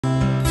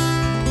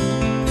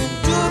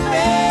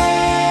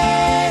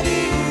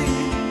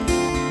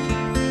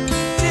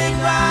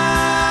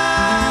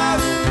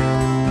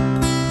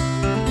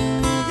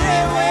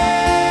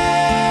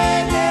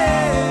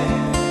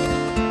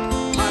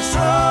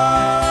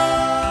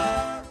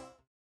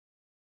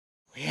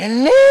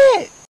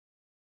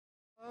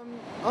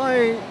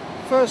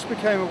first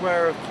became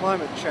aware of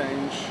climate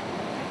change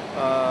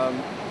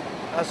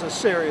as a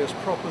serious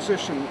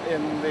proposition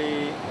in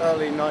the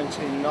early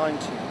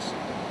 1990s,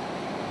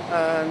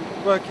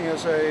 and working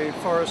as a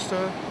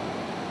forester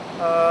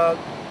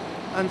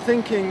and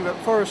thinking that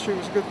forestry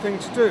was a good thing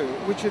to do,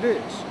 which it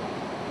is,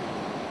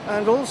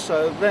 and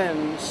also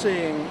then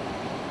seeing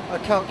a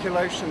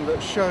calculation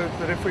that showed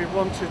that if we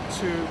wanted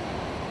to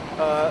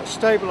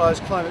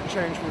stabilise climate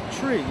change with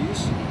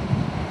trees,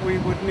 we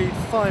would need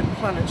 5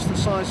 planets the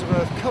size of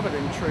Earth covered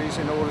in trees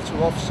in order to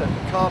offset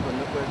the carbon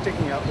that we're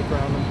digging out the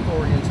ground and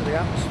pouring into the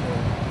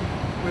atmosphere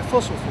with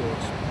fossil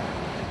fuels.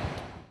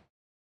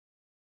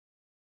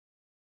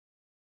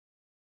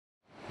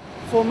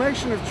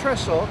 Formation of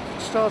Tressock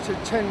started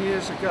 10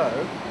 years ago.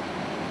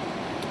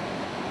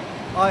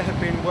 I had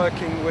been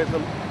working with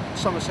the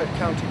Somerset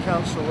County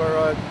Council, where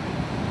I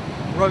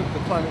wrote the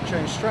climate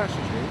change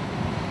strategy,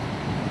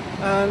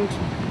 and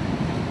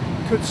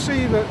could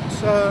see that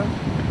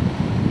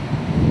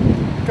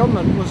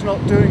government was not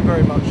doing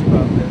very much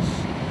about this,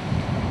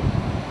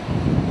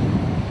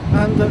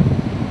 and that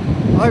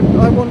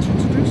I wanted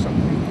to do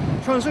something.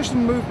 The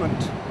transition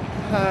movement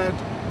had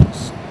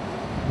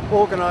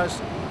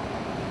organised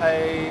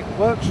a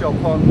workshop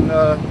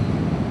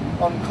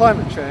on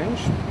climate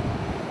change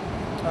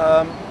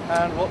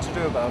and what to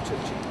do about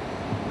it.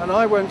 And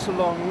I went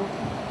along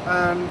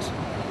and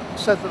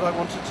said that I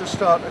wanted to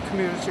start a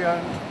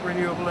community-owned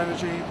renewable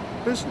energy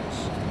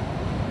business.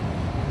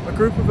 A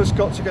group of us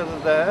got together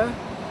there,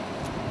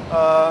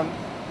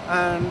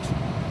 and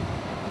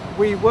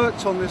we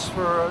worked on this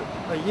for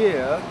a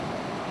year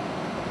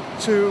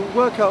to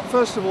work out,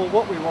 first of all,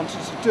 what we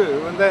wanted to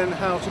do and then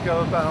how to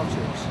go about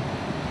it.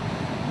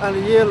 And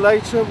a year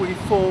later we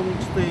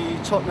formed the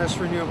Totnes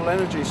Renewable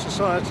Energy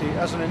Society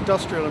as an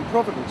industrial and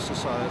providence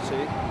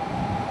society,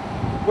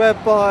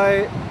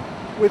 whereby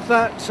with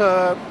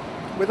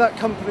that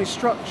company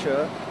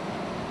structure,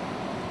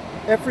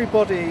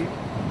 everybody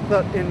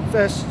that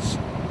invests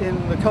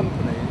in the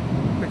company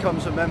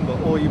becomes a member,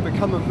 or you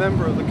become a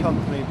member of the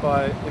company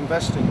by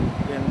investing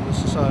in the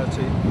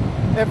society.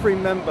 Every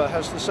member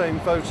has the same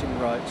voting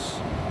rights.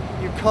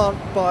 You can't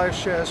buy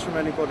shares from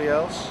anybody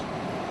else.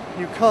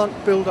 You can't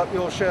build up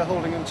your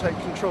shareholding and take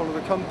control of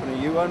the company.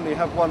 You only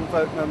have one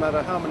vote no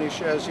matter how many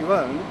shares you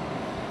own,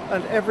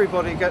 and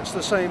everybody gets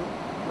the same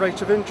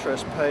rate of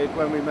interest paid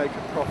when we make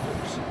a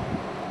profit.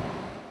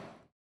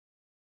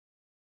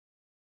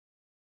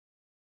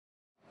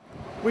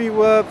 We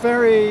were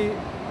very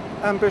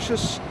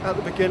ambitious at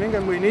the beginning,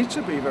 and we need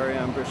to be very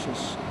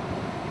ambitious.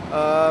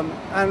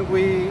 And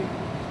we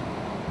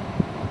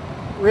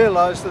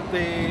realised that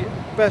the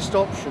best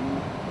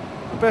option,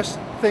 the best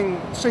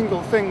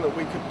single thing that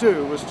we could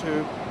do was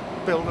to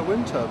build a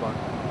wind turbine,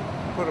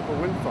 put up a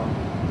wind farm,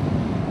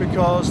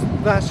 because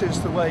that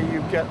is the way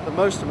you get the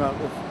most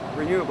amount of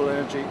renewable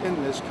energy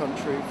in this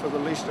country for the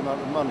least amount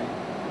of money.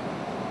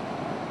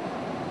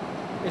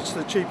 It's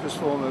the cheapest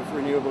form of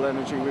renewable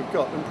energy we've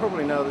got, and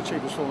probably now the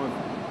cheapest form of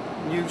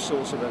new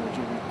source of energy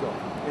we've got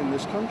in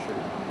this country.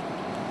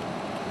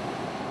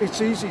 It's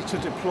easy to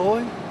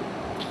deploy,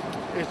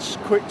 it's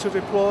quick to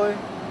deploy,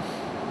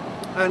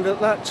 and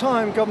at that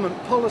time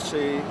government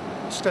policy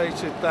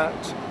stated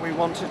that we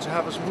wanted to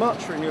have as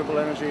much renewable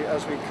energy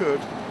as we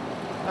could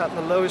at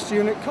the lowest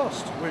unit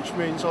cost, which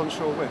means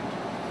onshore wind.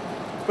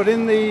 But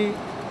in the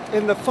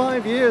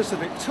 5 years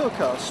that it took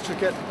us to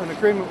get an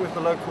agreement with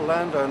the local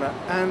landowner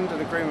and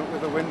an agreement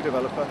with the wind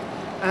developer,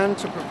 and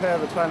to prepare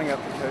the planning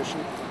application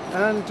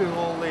and do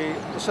all the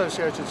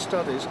associated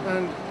studies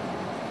and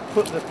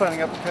put the planning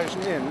application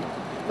in,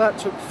 that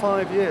took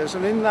 5 years.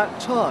 And in that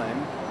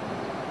time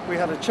we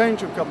had a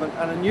change of government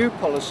and a new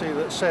policy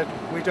that said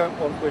we don't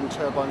want wind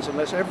turbines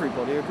unless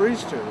everybody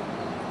agrees to it.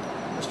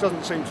 This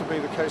doesn't seem to be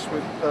the case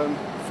with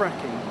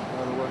fracking,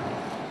 by the way.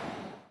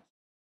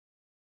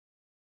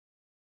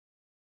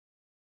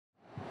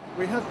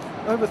 We had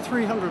over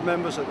 300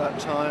 members at that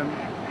time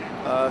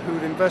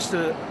who'd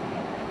invested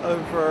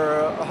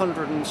over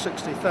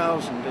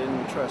 160,000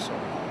 in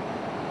Tressock,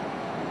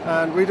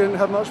 and we didn't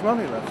have much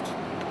money left.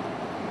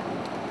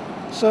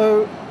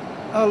 So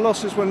our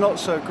losses were not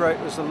so great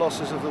as the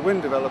losses of the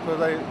wind developer.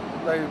 They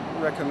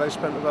reckon they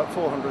spent about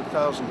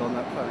 400,000 on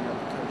that planning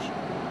application,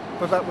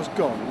 but that was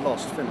gone,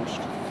 lost, finished.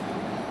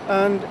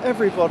 And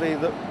everybody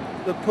that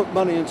put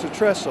money into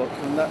Tressock,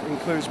 and that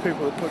includes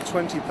people that put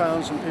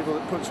 £20 and people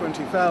that put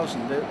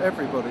 20,000,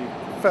 everybody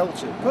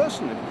felt it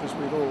personally, because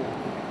we'd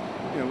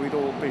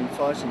all been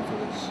fighting for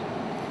this.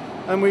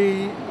 And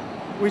we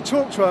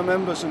talked to our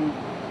members and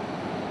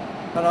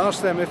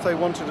asked them if they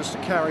wanted us to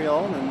carry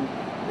on, and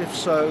if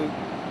so,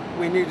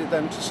 we needed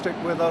them to stick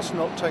with us,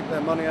 not take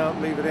their money out,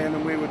 leave it in,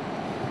 and we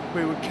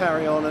would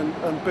carry on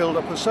and build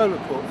up a solar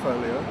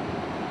portfolio.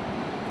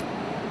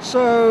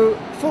 So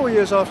 4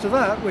 years after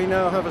that, we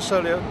now have a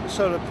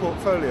solar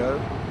portfolio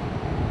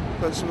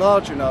that's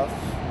large enough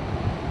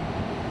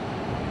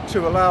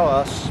to allow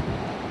us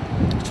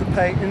to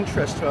pay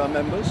interest to our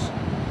members,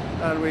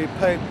 and we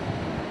paid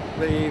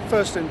the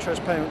first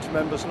interest payment to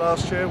members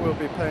last year. We'll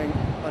be paying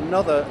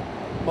another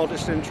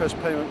modest interest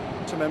payment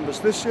to members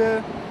this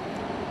year,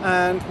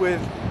 and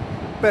with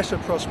better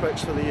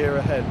prospects for the year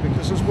ahead,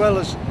 because as well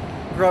as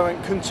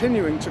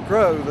continuing to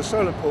grow the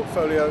solar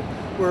portfolio,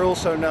 we're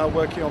also now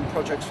working on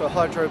projects for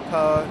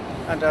hydropower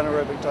and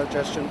anaerobic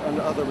digestion and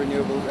other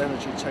renewable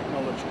energy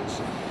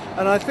technologies.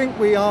 And I think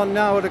we are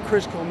now at a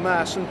critical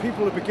mass, and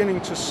people are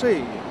beginning to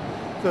see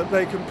that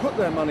they can put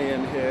their money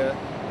in here,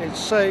 it's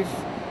safe,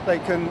 they'll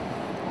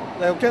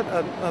get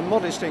a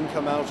modest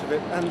income out of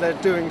it, and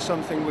they're doing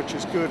something which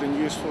is good and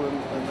useful,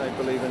 and they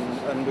believe in,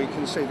 and we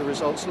can see the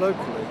results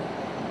locally.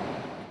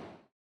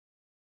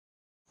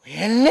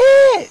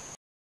 Really?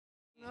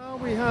 Now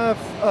we have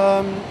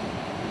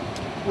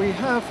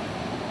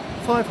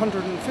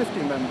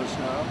 550 members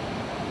now.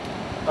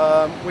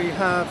 We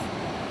have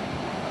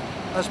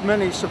as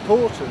many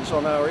supporters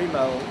on our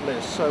email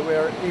list, so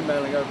we're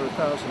emailing over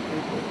 1,000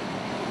 people.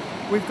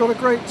 We've got a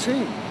great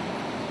team.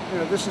 You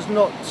know, this is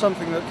not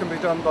something that can be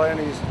done by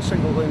any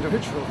single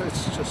individual.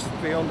 It's just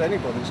beyond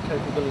anybody's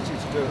capability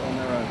to do it on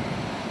their own.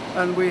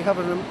 And we have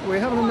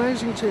an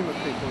amazing team of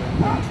people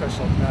in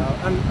Tressock now.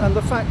 And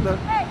the fact that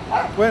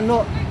we're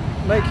not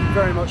making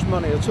very much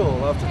money at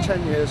all. After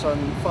 10 years,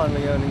 I'm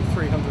finally earning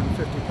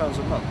 £350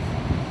 a month.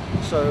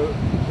 So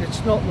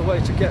it's not the way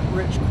to get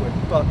rich quick,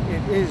 but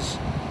it is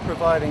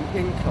providing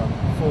income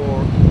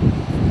for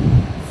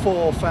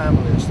 4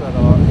 families that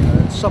are, you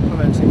know,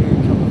 supplementing the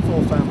income of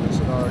 4 families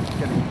that are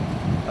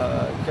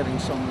getting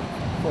some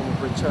form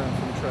of return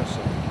from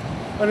Tressock.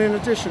 And in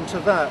addition to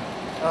that,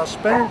 our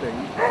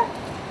spending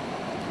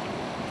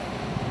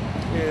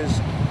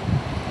is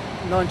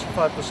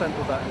 95%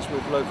 of that is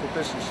with local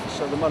businesses,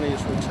 so the money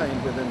is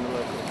retained within the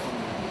local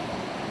economy.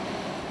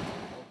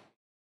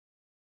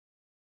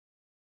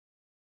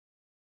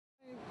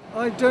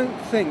 I don't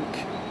think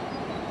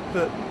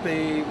that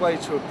the way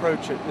to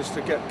approach it is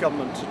to get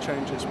government to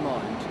change its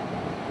mind.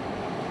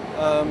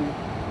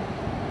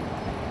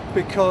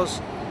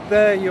 Because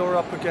there you're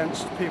up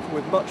against people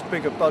with much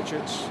bigger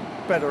budgets,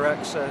 better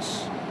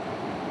access,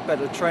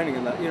 better training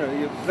in that. You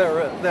know,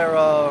 there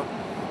are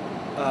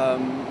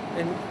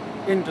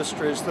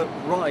industries that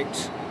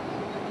write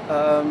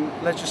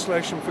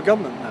legislation for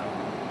government now.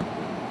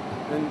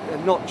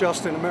 And not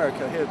just in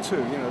America, here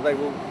too. You know, they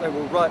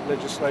will write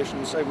legislation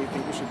and say we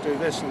think we should do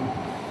this, and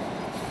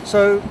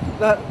so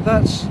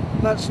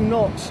that's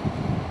not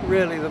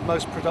really the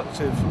most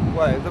productive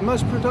way. The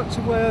most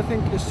productive way, I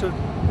think, is to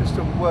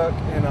work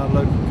in our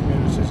local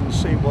communities and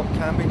see what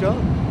can be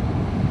done.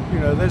 You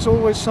know, there's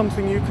always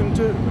something you can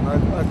do,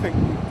 and I think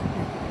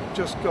you've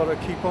just got to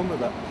keep on with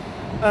that.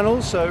 And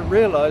also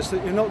realise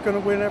that you're not going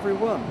to win every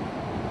one.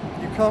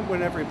 You can't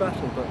win every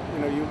battle, but you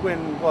know, you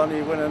win one,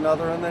 you win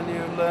another, and then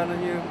you learn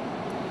and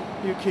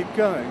you keep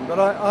going. But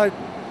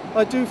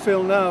I do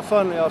feel now,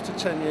 finally after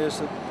 10 years,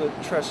 that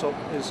Tressock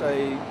is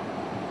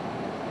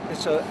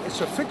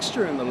it's a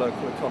fixture in the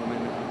local economy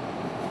now.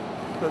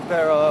 That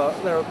there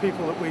are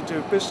people that we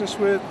do business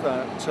with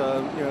that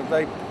you know,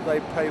 they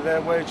pay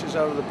their wages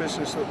out of the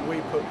business that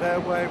we put their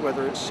way,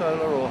 whether it's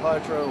solar or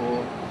hydro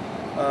or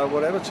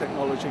whatever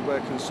technology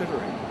we're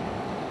considering.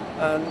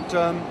 And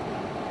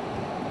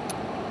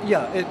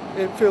yeah,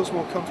 it feels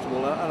more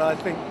comfortable, and I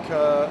think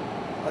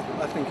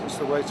it's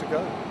the way to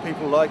go.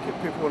 People like it.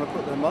 People want to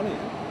put their money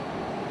in.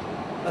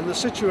 And the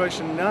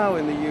situation now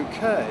in the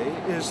UK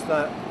is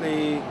that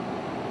the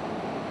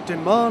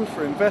demand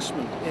for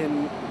investment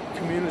in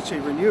community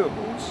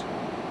renewables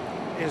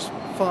is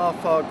far,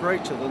 far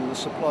greater than the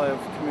supply of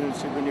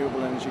community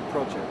renewable energy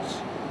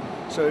projects.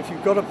 So if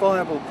you've got a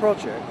viable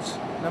project,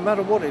 no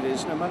matter what it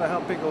is, no matter how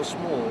big or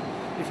small,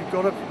 if you've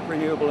got a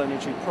renewable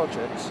energy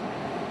project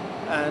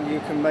and you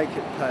can make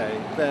it pay,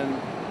 then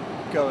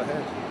go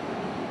ahead.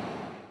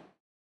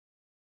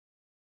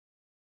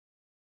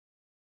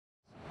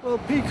 Well,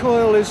 peak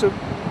oil is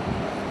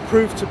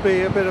proved to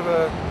be a bit of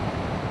a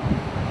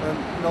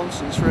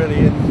nonsense,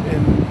 really,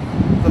 in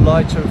the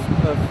light of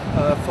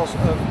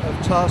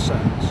tar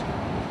sands.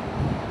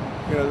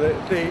 You know,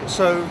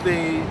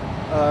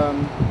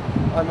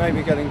 I may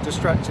be getting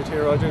distracted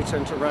here. I do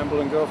tend to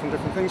ramble and go off on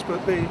different things,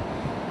 but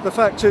the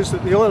fact is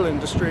that the oil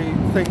industry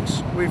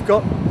thinks we've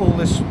got all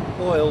this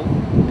oil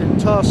in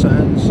tar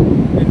sands,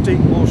 in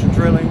deep water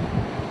drilling,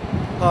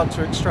 hard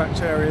to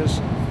extract areas,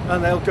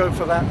 and they'll go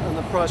for that, and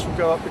the price will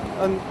go up.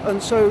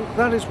 And so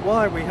that is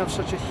why we have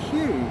such a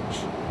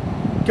huge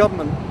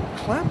government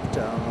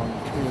clampdown on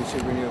community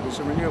renewables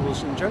and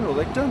renewables in general.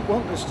 They don't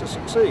want this to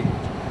succeed.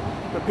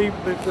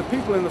 The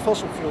people in the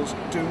fossil fuels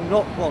do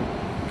not want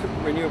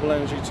renewable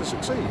energy to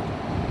succeed.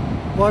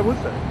 Why would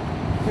they?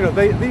 You know,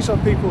 these are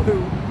people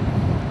who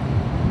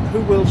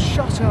will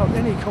shut out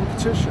any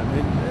competition.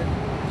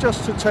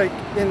 Just to take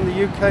in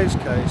the UK's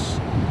case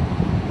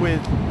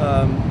with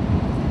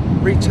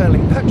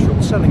retailing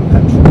petrol, selling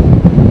petrol,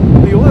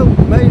 the oil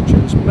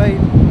majors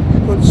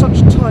put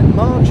such tight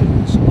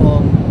margins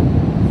on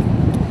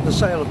the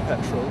sale of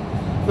petrol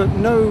that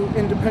no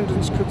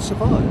independents could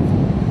survive.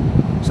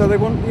 So they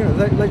want, you know,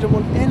 they don't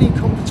want any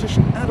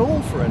competition at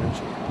all for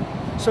energy.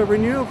 So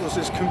renewables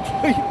is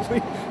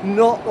completely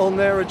not on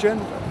their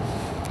agenda.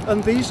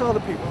 And these are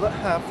the people that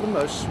have the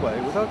most sway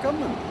with our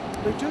government.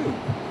 They do.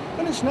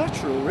 And it's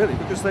natural, really,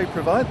 because they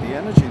provide the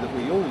energy that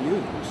we all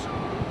use.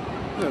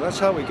 You know, that's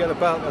how we get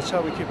about, that's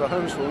how we keep our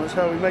homes warm, that's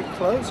how we make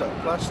clothes out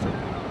of plastic.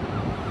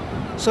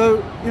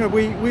 So, you know,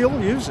 we all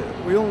use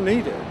it, we all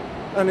need it.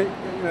 And it,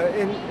 you know,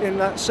 in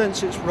that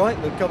sense, it's right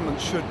that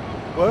government should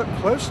work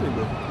closely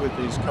with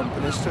these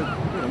companies to,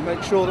 you know,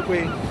 make sure that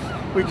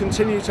we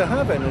continue to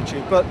have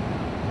energy. But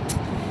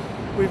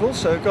we've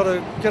also got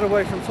to get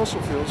away from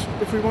fossil fuels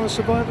if we want to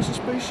survive as a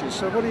species.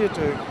 So what do you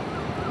do?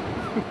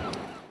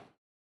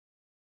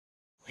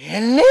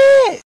 We're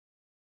lit!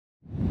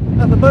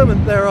 At the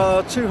moment there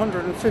are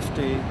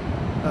 250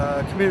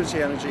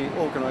 community energy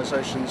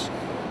organisations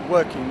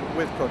working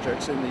with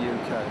projects in the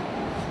UK,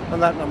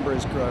 and that number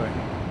is growing.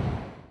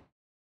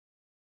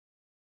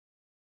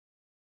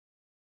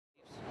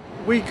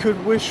 We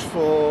could wish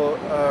for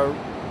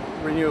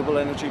renewable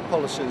energy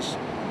policies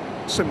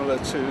similar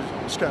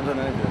to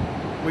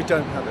Scandinavia. We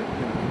don't have it,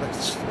 you know.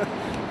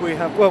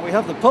 We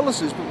have the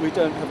policies, but we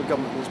don't have a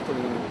government that's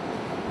putting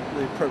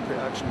the appropriate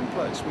action in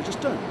place. We just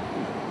don't.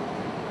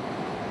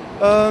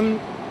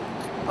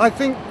 I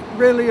think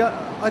really,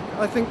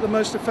 I think the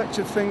most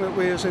effective thing that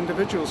we as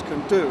individuals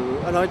can do,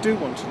 and I do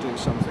want to do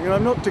something, and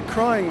I'm not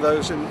decrying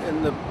those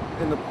in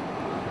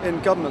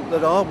government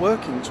that are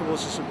working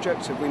towards this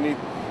objective. It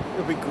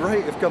would be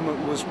great if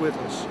government was with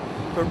us,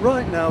 but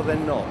right now they're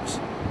not.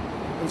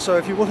 And so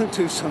if you want to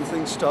do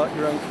something, start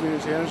your own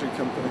community energy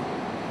company,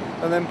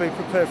 and then be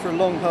prepared for a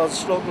long, hard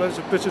slog, loads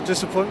of bitter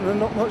disappointment and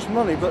not much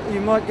money, but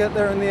you might get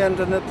there in the end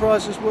and the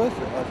prize is worth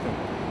it, I think.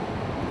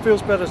 It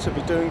feels better to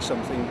be doing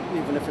something,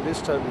 even if it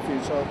is totally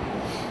futile.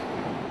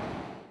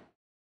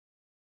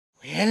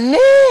 We're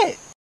lit!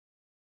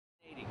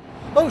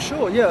 Oh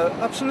sure, yeah,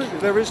 absolutely.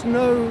 There's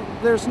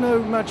no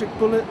magic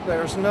bullet,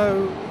 there's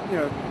no, you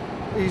know,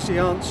 easy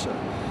answer.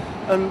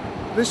 And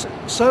this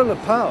solar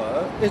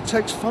power, it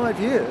takes 5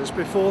 years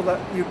before that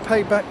you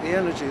pay back the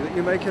energy that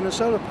you make in a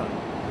solar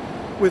panel.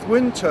 With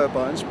wind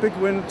turbines, big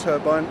wind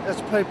turbine,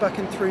 it's paid back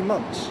in 3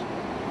 months.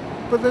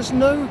 But there's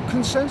no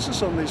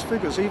consensus on these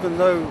figures, even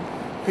though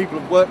people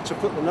have worked to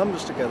put the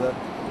numbers together.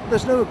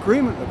 There's no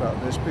agreement about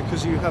this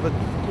because you have a,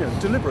 you know,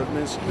 deliberate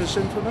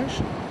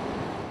misinformation.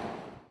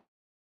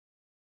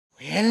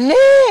 We're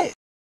lit!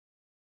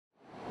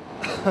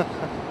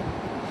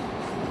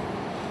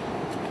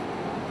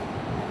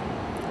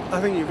 I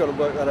think you've got to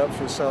work that out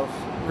for yourself.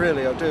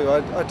 Really, I do.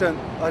 I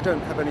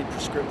don't have any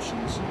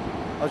prescriptions.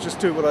 I just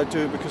do what I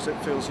do because it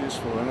feels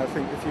useful. And I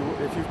think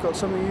if you've got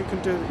something you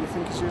can do that you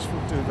think is useful,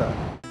 do that.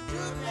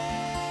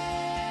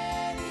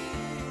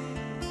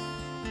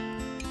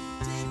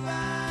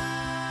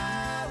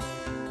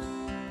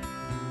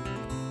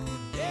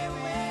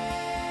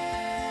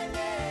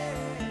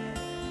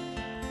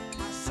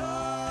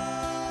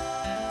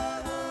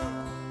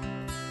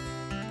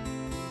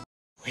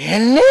 We're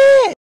lit!